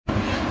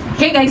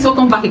Hey guys,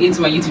 welcome back again to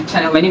my YouTube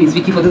channel. My name is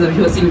Vicky. For those of you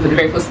who are seeing me for the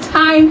very first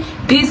time,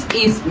 this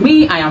is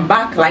me. I am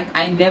back like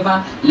I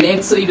never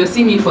left. So if you're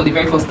seeing me for the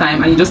very first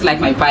time and you just like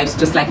my vibes,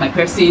 just like my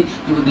person,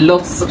 you would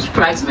love to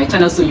subscribe to my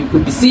channel so you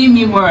could be seeing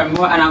me more and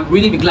more, and I'll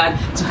really be glad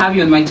to have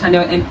you on my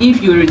channel. And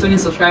if you're a returning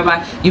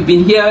subscriber, you've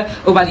been here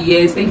over the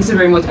years, thank you so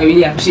very much. I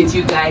really appreciate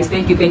you guys.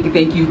 Thank you.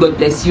 God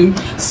bless you.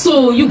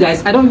 So you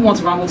guys, I don't even want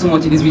to ramble too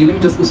much in this video. Let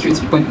me just go straight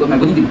to the point because my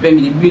body did prepare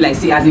me. They really like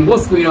say as in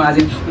what's going on, as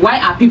in why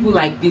are people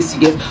like this,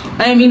 you guys.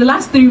 In the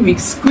last 3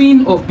 weeks,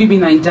 Queen of BB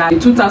Naija, the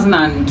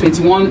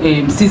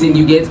 2021 season,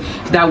 you get,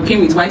 that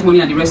came with White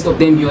Money and the rest of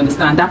them, you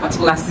understand, that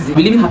particular season.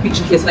 We're leaving her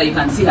picture here so that you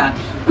can see her.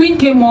 Queen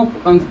came up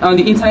on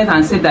the internet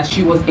and said that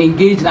she was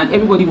engaged and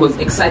everybody was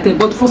excited,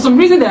 but for some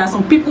reason there are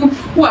some people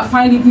who are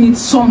finding it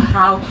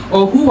somehow,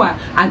 or who are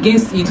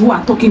against it, who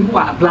are talking, who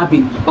are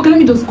blabbing. Okay, let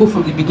me just go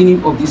from the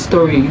beginning of the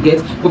story, you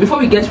get. But before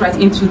we get right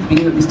into the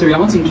beginning of the story, I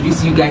want to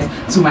introduce you guys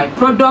to my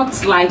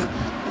products. Like,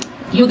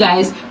 you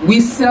guys, we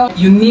sell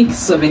unique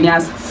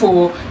souvenirs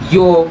for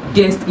your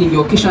guests in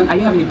your occasion. Are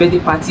you having a birthday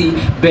party,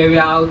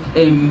 burial,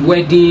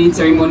 wedding,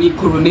 ceremony,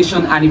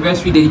 coronation,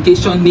 anniversary,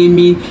 dedication,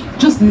 naming,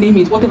 just name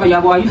it, whatever you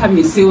have. Or are you having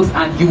a sales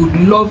and you would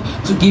love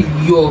to give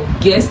your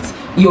guests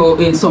your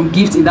some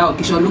gifts in that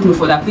occasion? Look no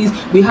further, please.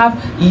 We have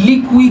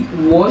liquid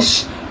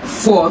wash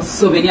for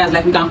souvenirs.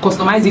 Like, we can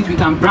customize it, we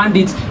can brand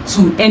it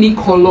to any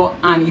color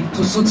and it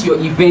to suit your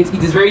event.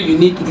 It is very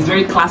unique, it is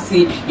very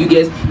classy, you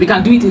guys. We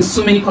can do it in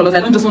so many colors. I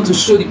don't just want to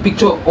show the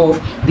picture of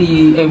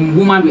the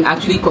woman we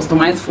actually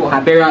customized for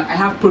her burial. I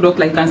have product,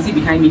 like you can see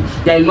behind me.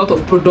 There are a lot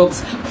of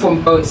products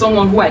from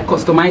someone who I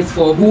customized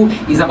for, who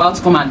is about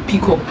to come and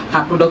pick up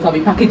her product. I'll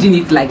be packaging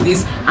it like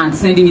this and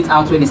sending it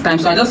out when it's time.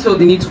 So I just felt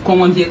the need to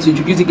come on here to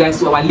introduce you guys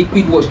to our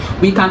liquid wash.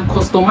 We can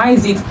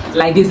customize it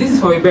like this. This is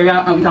for a burial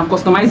and we can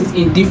customize it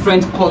in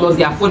different colors.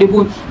 They are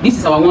affordable. This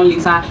is our 1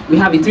 liter. We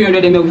have a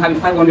 300 ml, we have a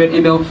 500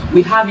 ml.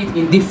 We have it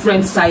in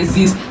different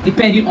sizes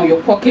depending on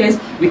your pockets.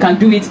 We can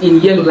do it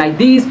in yellow like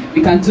this,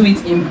 we can do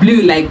it in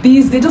blue like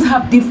this. They just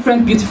have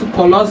different beautiful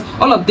colors.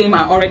 All of them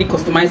are already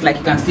customized, like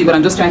you can see, but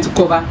I'm just trying to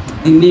cover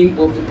the name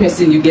of the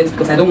person you get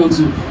because I don't want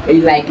to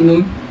like, you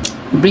know,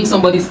 bring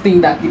somebody's thing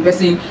that the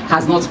person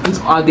has not put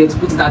out there to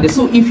put it out there.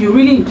 So if you're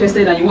really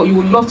interested and you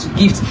would love to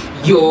gift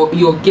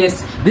your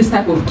guests this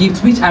type of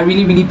gifts, which are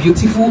really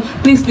beautiful,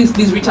 please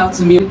reach out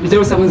to me.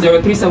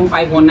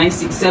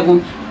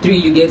 070-3751-9673.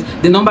 You get,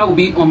 the number will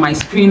be on my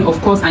screen, of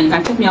course, and you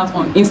can check me out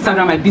on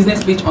Instagram. My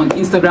business page on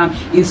Instagram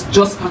is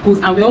Just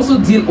Sparkles, and we also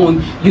deal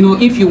on, you know,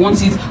 if you want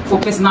it for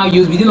personal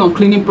use, we deal on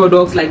cleaning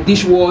products like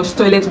dishwash,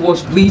 toilet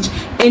wash, bleach,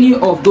 any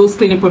of those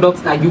cleaning products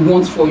that you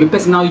want for your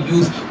personal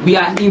use. We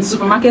are in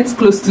supermarkets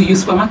close to you,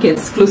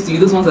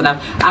 those ones that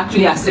have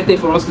actually accepted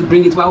for us to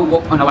bring it while we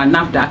work on our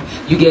NAFDAC,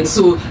 you get.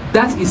 So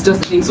that is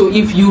just the thing. So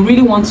if you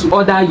really want to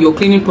order your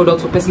cleaning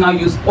products for personal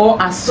use or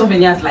as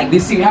souvenirs like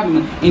this, see, we have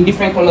them in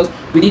different colors.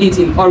 We did it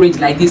in orange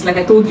like this. Like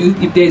I told you,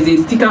 if there's a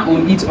sticker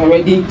on it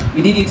already,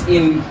 we did it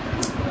in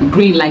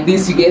green like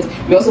this, you get.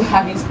 We also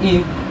have it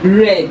in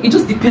red. It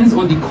just depends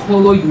on the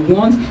color you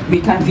want.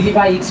 We can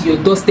deliver it to your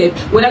doorstep,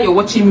 whether you're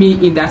watching me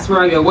in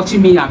diaspora, you're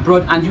watching me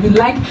abroad, and you would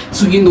like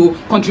to, you know,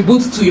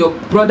 contribute to your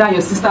brother,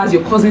 your sisters,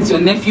 your cousins,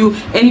 your nephew,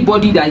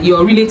 anybody that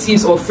your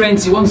relatives or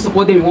friends, you want to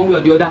support them in one way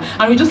or the other,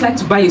 and we just like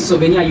to buy a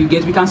souvenir, you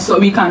get. We can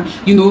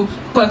you know,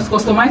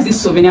 customize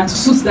this souvenir to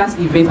suit that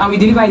event and we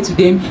deliver it to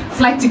them.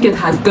 Flight ticket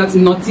has got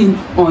nothing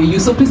on you.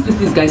 So please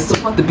guys,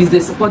 support the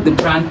business, support the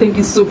brand. Thank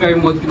you so very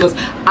much, because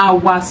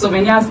our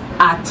souvenirs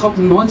are top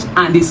notch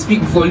and they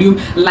speak volume.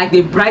 Like,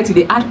 they bright,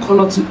 they add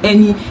color to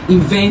any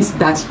events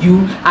that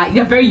you are.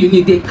 They're very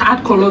unique. They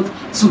add color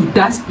to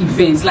that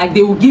event. Like,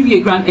 they will give you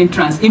a grand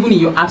entrance even in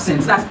your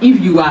absence. That's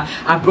if you are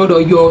abroad or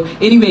you're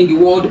anywhere in the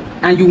world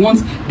and you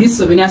want these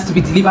souvenirs to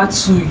be delivered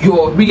to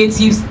your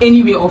relatives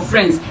anywhere or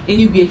friends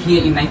anywhere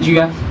here in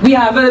Nigeria. We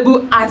are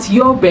available at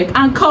your beck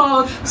and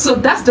call. So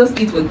that's just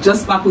it for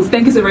Just Sparkles.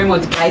 Thank you so very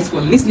much guys for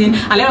listening,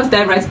 and let us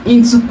dive right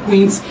into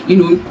Queen's, you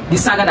know, the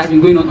saga that's been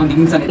going on the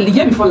internet. The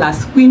year before last,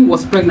 Queen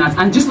was pregnant,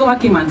 and just Lamba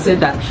came and said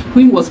that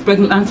Queen was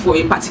pregnant for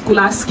a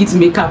particular skit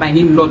maker by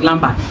name Lord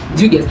Lamba.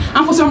 Do you get?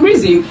 And for some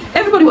reason,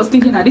 everybody was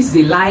thinking that this is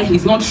a lie,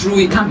 it's not true,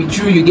 it can't be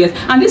true, you get.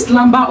 And this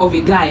Lamba of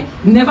a guy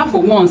never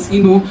for once,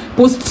 you know,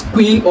 post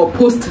Queen or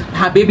post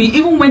her baby.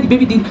 Even when the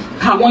baby did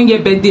her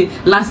 1-year birthday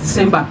last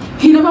December,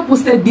 he never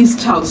posted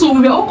this child. So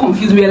we were all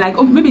confused. We were like,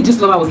 oh, maybe just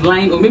Lamba was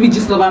lying, or maybe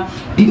just Lamba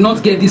did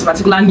not get this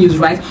particular news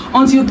right,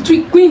 until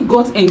Queen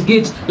got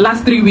engaged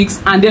last 3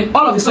 weeks, and then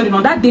all of a sudden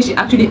on that day she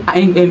actually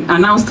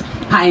announced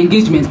her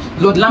engagement.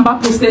 Lord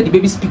Lamba posted the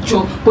baby's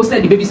picture,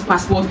 posted the baby's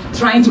passport,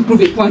 trying to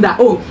prove a point that,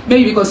 oh,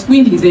 maybe because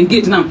Queen is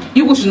engaged now,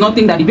 you should not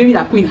think that the baby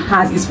that Queen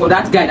has is for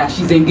that guy that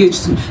she's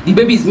engaged to. The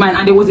baby is mine.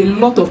 And there was a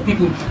lot of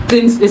people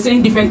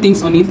saying different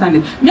things on the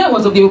internet. Me, I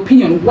was of the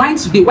opinion, why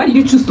today? Why did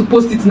you choose to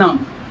post it now?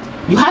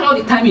 You had all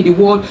the time in the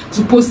world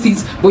to post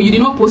it, but you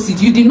did not post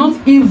it. You did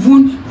not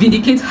even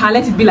vindicate her,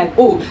 let it be like,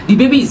 oh, the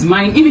baby is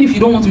mine. Even if you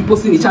don't want to be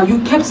posting the child,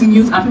 you kept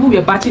mute, and people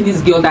were batching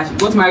this girl that she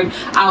got married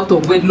out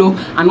of wedlock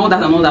and all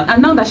that and all that.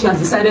 And now that she has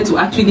decided to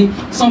actually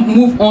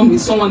move on with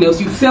someone else,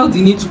 you felt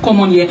the need to come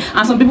on here.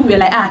 And some people were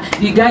like,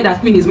 the guy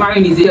that Queen is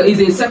marrying is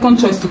a second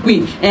choice to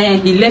Queen,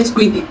 and he left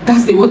Queen.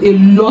 There was a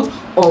lot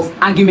of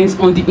arguments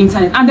on the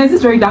internet, and there's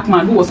this very dark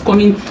man who was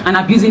coming and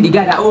abusing the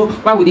guy that, oh,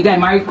 why would the guy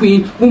marry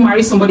Queen, who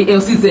marries somebody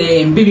else's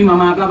baby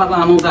mama, blah blah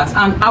blah and all that.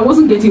 And I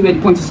wasn't getting where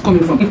the point is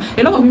coming from.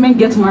 A lot of women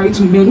get married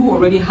to men who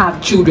already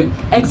have children.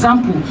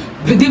 Example,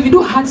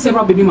 Davido had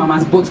several baby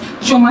mamas, but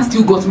Chioma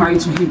still got married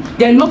to him.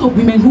 There are a lot of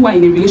women who are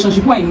in a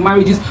relationship, who are in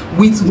marriages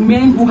with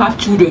men who have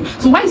children.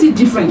 So why is it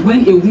different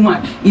when a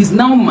woman is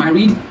now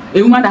married,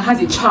 a woman that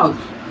has a child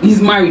is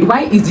married?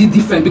 Why is it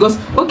different? Because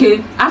okay,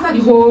 after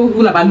the whole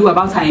hullabaloo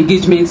about her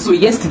engagement, so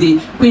yesterday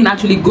Queen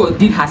actually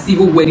did her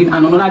civil wedding,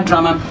 and another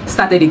drama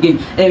started again.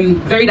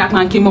 Very dark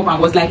man came up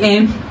and was like,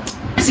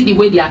 see the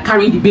way they are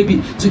carrying the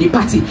baby to the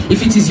party.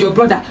 If it is your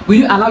brother, will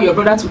you allow your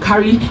brother to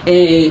carry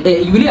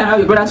will you allow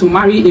your brother to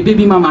marry a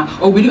baby mama,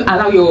 or will you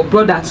allow your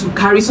brother to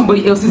carry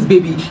somebody else's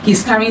baby?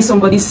 He's carrying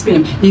somebody's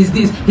sperm. He's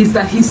this, he's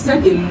that. He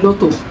said a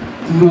lot of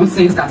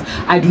nonsense that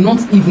I do not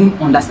even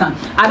understand.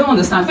 I don't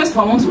understand. First of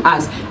all, I want to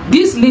ask,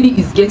 this lady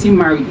is getting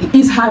married.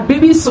 Is her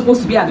baby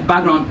supposed to be at the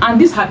background? And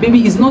this her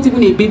baby is not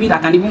even a baby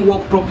that can even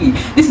walk properly.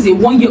 This is a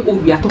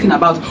 1-year-old we are talking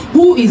about,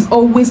 who is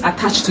always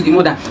attached to the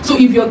mother. So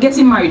if you're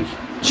getting married,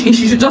 she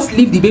should just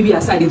leave the baby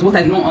aside, is what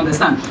I do not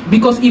understand.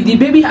 Because if the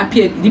baby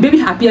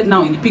appeared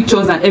now in the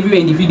pictures and everywhere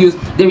in the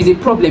videos, there is a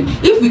problem.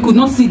 If we could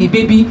not see the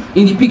baby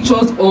in the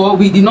pictures, or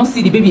we did not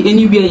see the baby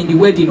anywhere in the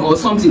wedding or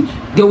something,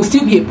 there will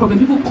still be a problem.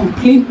 People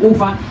complain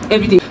over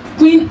everything.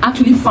 Queen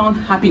actually found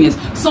happiness.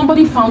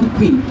 Somebody found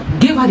Queen,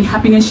 gave her the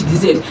happiness she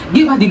deserves,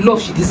 gave her the love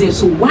she deserves.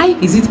 So why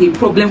is it a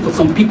problem for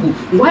some people?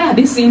 Why are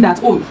they saying that,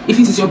 oh, if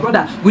it is your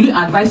brother, will you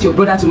advise your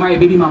brother to marry a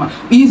baby mama?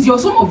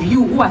 Some of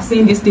you who are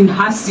saying this thing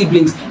has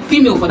siblings,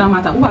 female for that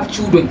matter, who have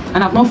children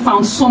and have not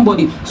found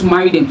somebody to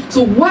marry them.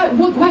 So why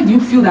do you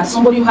feel that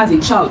somebody who has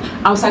a child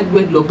outside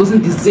wedlock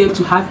doesn't deserve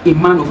to have a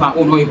man of her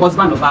own, or a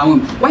husband of her own?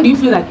 Why do you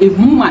feel that a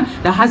woman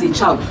that has a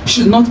child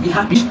should not be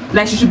happy?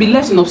 Like, she should be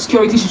left in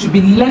obscurity. She should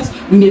be left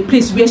in a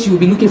place where she will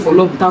be looking for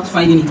love without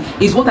finding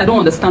it. Is what I don't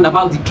understand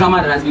about the drama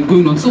that has been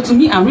going on. So to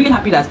me, I'm really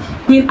happy that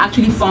Queen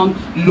actually found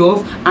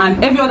love,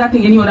 and every other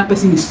thing any other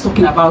person is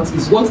talking about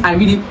is what I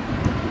really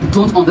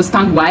don't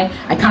understand. Why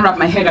I can't wrap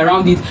my head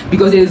around it,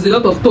 because there is a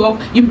lot of talk.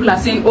 People are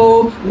saying,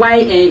 oh, why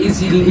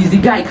is the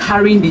guy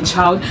carrying the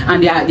child,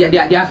 and they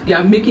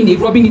are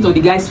rubbing it on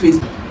the guy's face.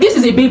 This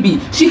is a baby.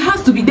 She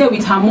has to be there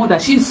with her mother.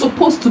 She is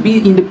supposed to be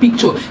in the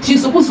picture. She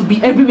is supposed to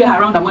be everywhere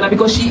around her mother,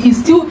 because she is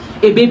still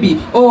a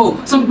baby.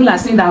 Oh, some people are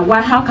saying that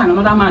how can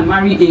another man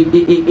marry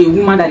a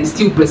woman that is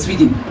still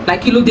breastfeeding?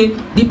 Like, you know,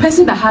 the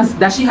person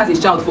that she has a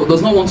child for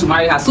does not want to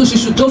marry her, so she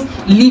should just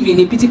live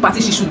in a pity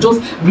party. She should just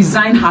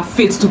resign her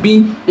fate to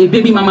being a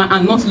baby mama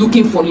and not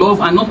looking for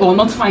love, and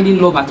not finding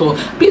love at all.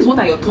 Please, what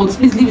are your thoughts?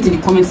 Please leave it in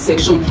the comment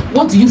section.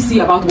 What do you see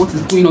about what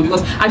is going on?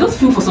 Because I just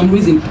feel for some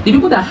reason the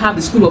people that have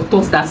the school of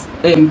thoughts that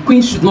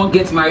Queen should not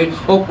get married,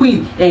 or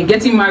Queen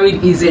getting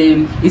married is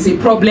a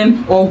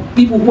problem, or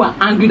people who are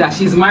angry that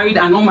she's married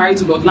and not married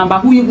to Lord Lamba,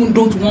 who even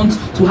don't want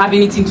to have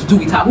anything to do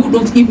with her, who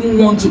don't even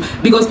want to,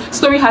 because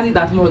story has it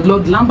that Lord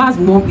Lamba's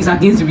mom is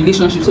against the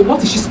relationship. So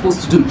what is she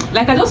supposed to do?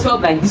 Like, I just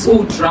felt like this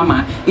whole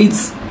drama,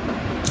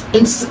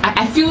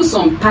 I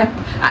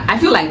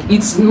feel like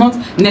it's not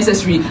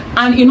necessary.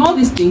 And in all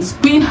these things,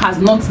 Queen has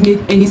not made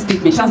any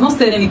statement. She has not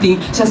said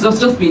anything. She has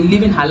just been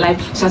living her life.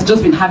 She has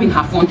just been having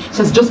her fun. She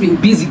has just been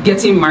busy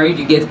getting married,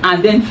 you get.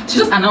 And then she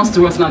just announced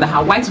to us now that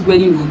her white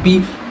wedding will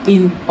be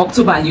in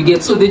October, you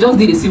get. So they just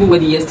did a civil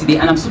wedding yesterday,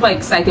 and I'm super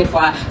excited for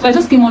her. So I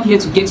just came on here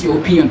to get your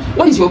opinion.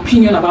 What is your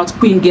opinion about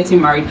Queen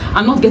getting married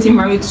and not getting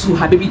married to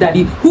her baby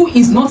daddy, who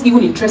is not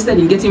even interested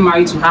in getting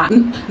married to her?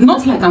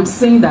 Not like I'm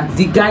saying that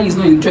the guy is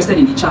not interested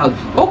in the child.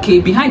 Okay,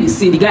 behind the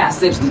scene, the guy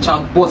accepts the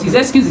child, but his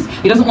excuse is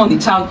he doesn't want the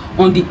child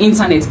on the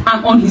internet.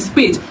 And on his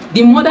page,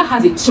 the mother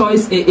has a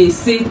choice, a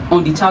say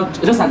on the child,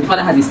 just as the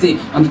father has a say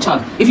on the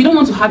child. If you don't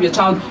want to have your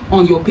child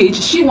on your page,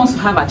 she wants to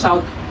have a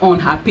child on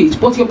her page,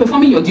 but you're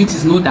performing your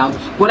duties, no doubt.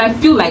 But I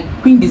feel like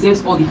Queen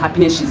deserves all the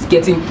happiness she's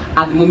getting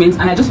at the moment,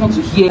 and I just want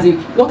to hear,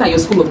 what are your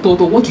school of thought,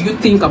 or what do you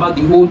think about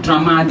the whole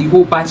drama, the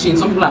whole batching?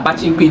 Some people are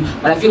batching Queen,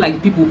 but I feel like the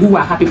people who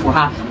are happy for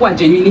her, who are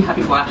genuinely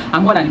happy for her,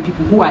 are more than the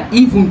people who are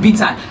even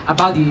bitter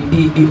about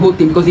the whole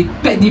thing, because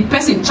the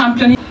person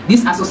championing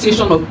this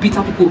association of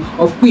bitter people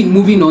of Queen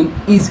moving on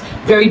is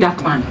very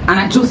dark man, and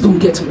I just don't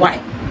get why.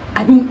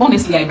 I do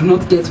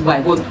not get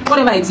why, but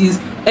whatever it is,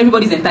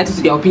 everybody's entitled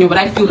to their opinion. But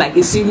I feel like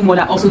a single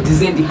mother also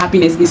deserves the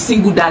happiness a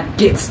single dad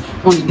gets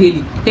on the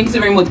daily. Thank you so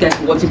very much, guys,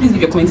 for watching. Please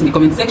leave your comments in the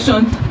comment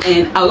section,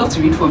 and I would love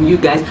to read from you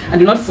guys. And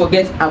do not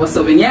forget our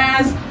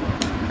souvenirs.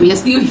 we are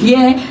still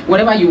here.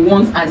 Whatever you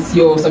want as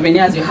your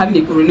souvenirs, you're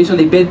having a coronation,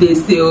 a birthday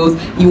sales,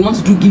 you want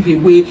to do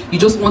giveaway, you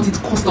just want it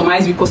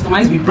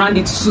customized, we brand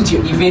it to suit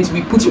your event,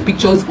 we put your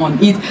pictures on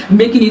it,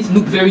 making it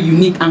look very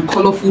unique and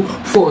colorful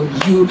for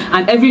you.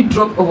 And every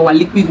drop of our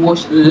liquid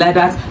wash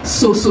lathers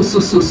so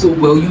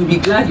well. You'll be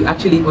glad you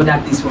actually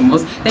ordered this from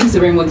us. Thanks so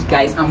very much,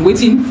 guys. I'm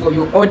waiting for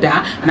your order,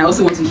 and I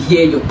also want to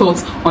hear your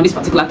thoughts on this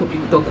particular topic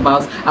we talked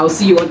about. I'll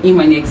see you all in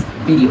my next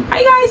video.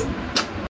 Bye, guys.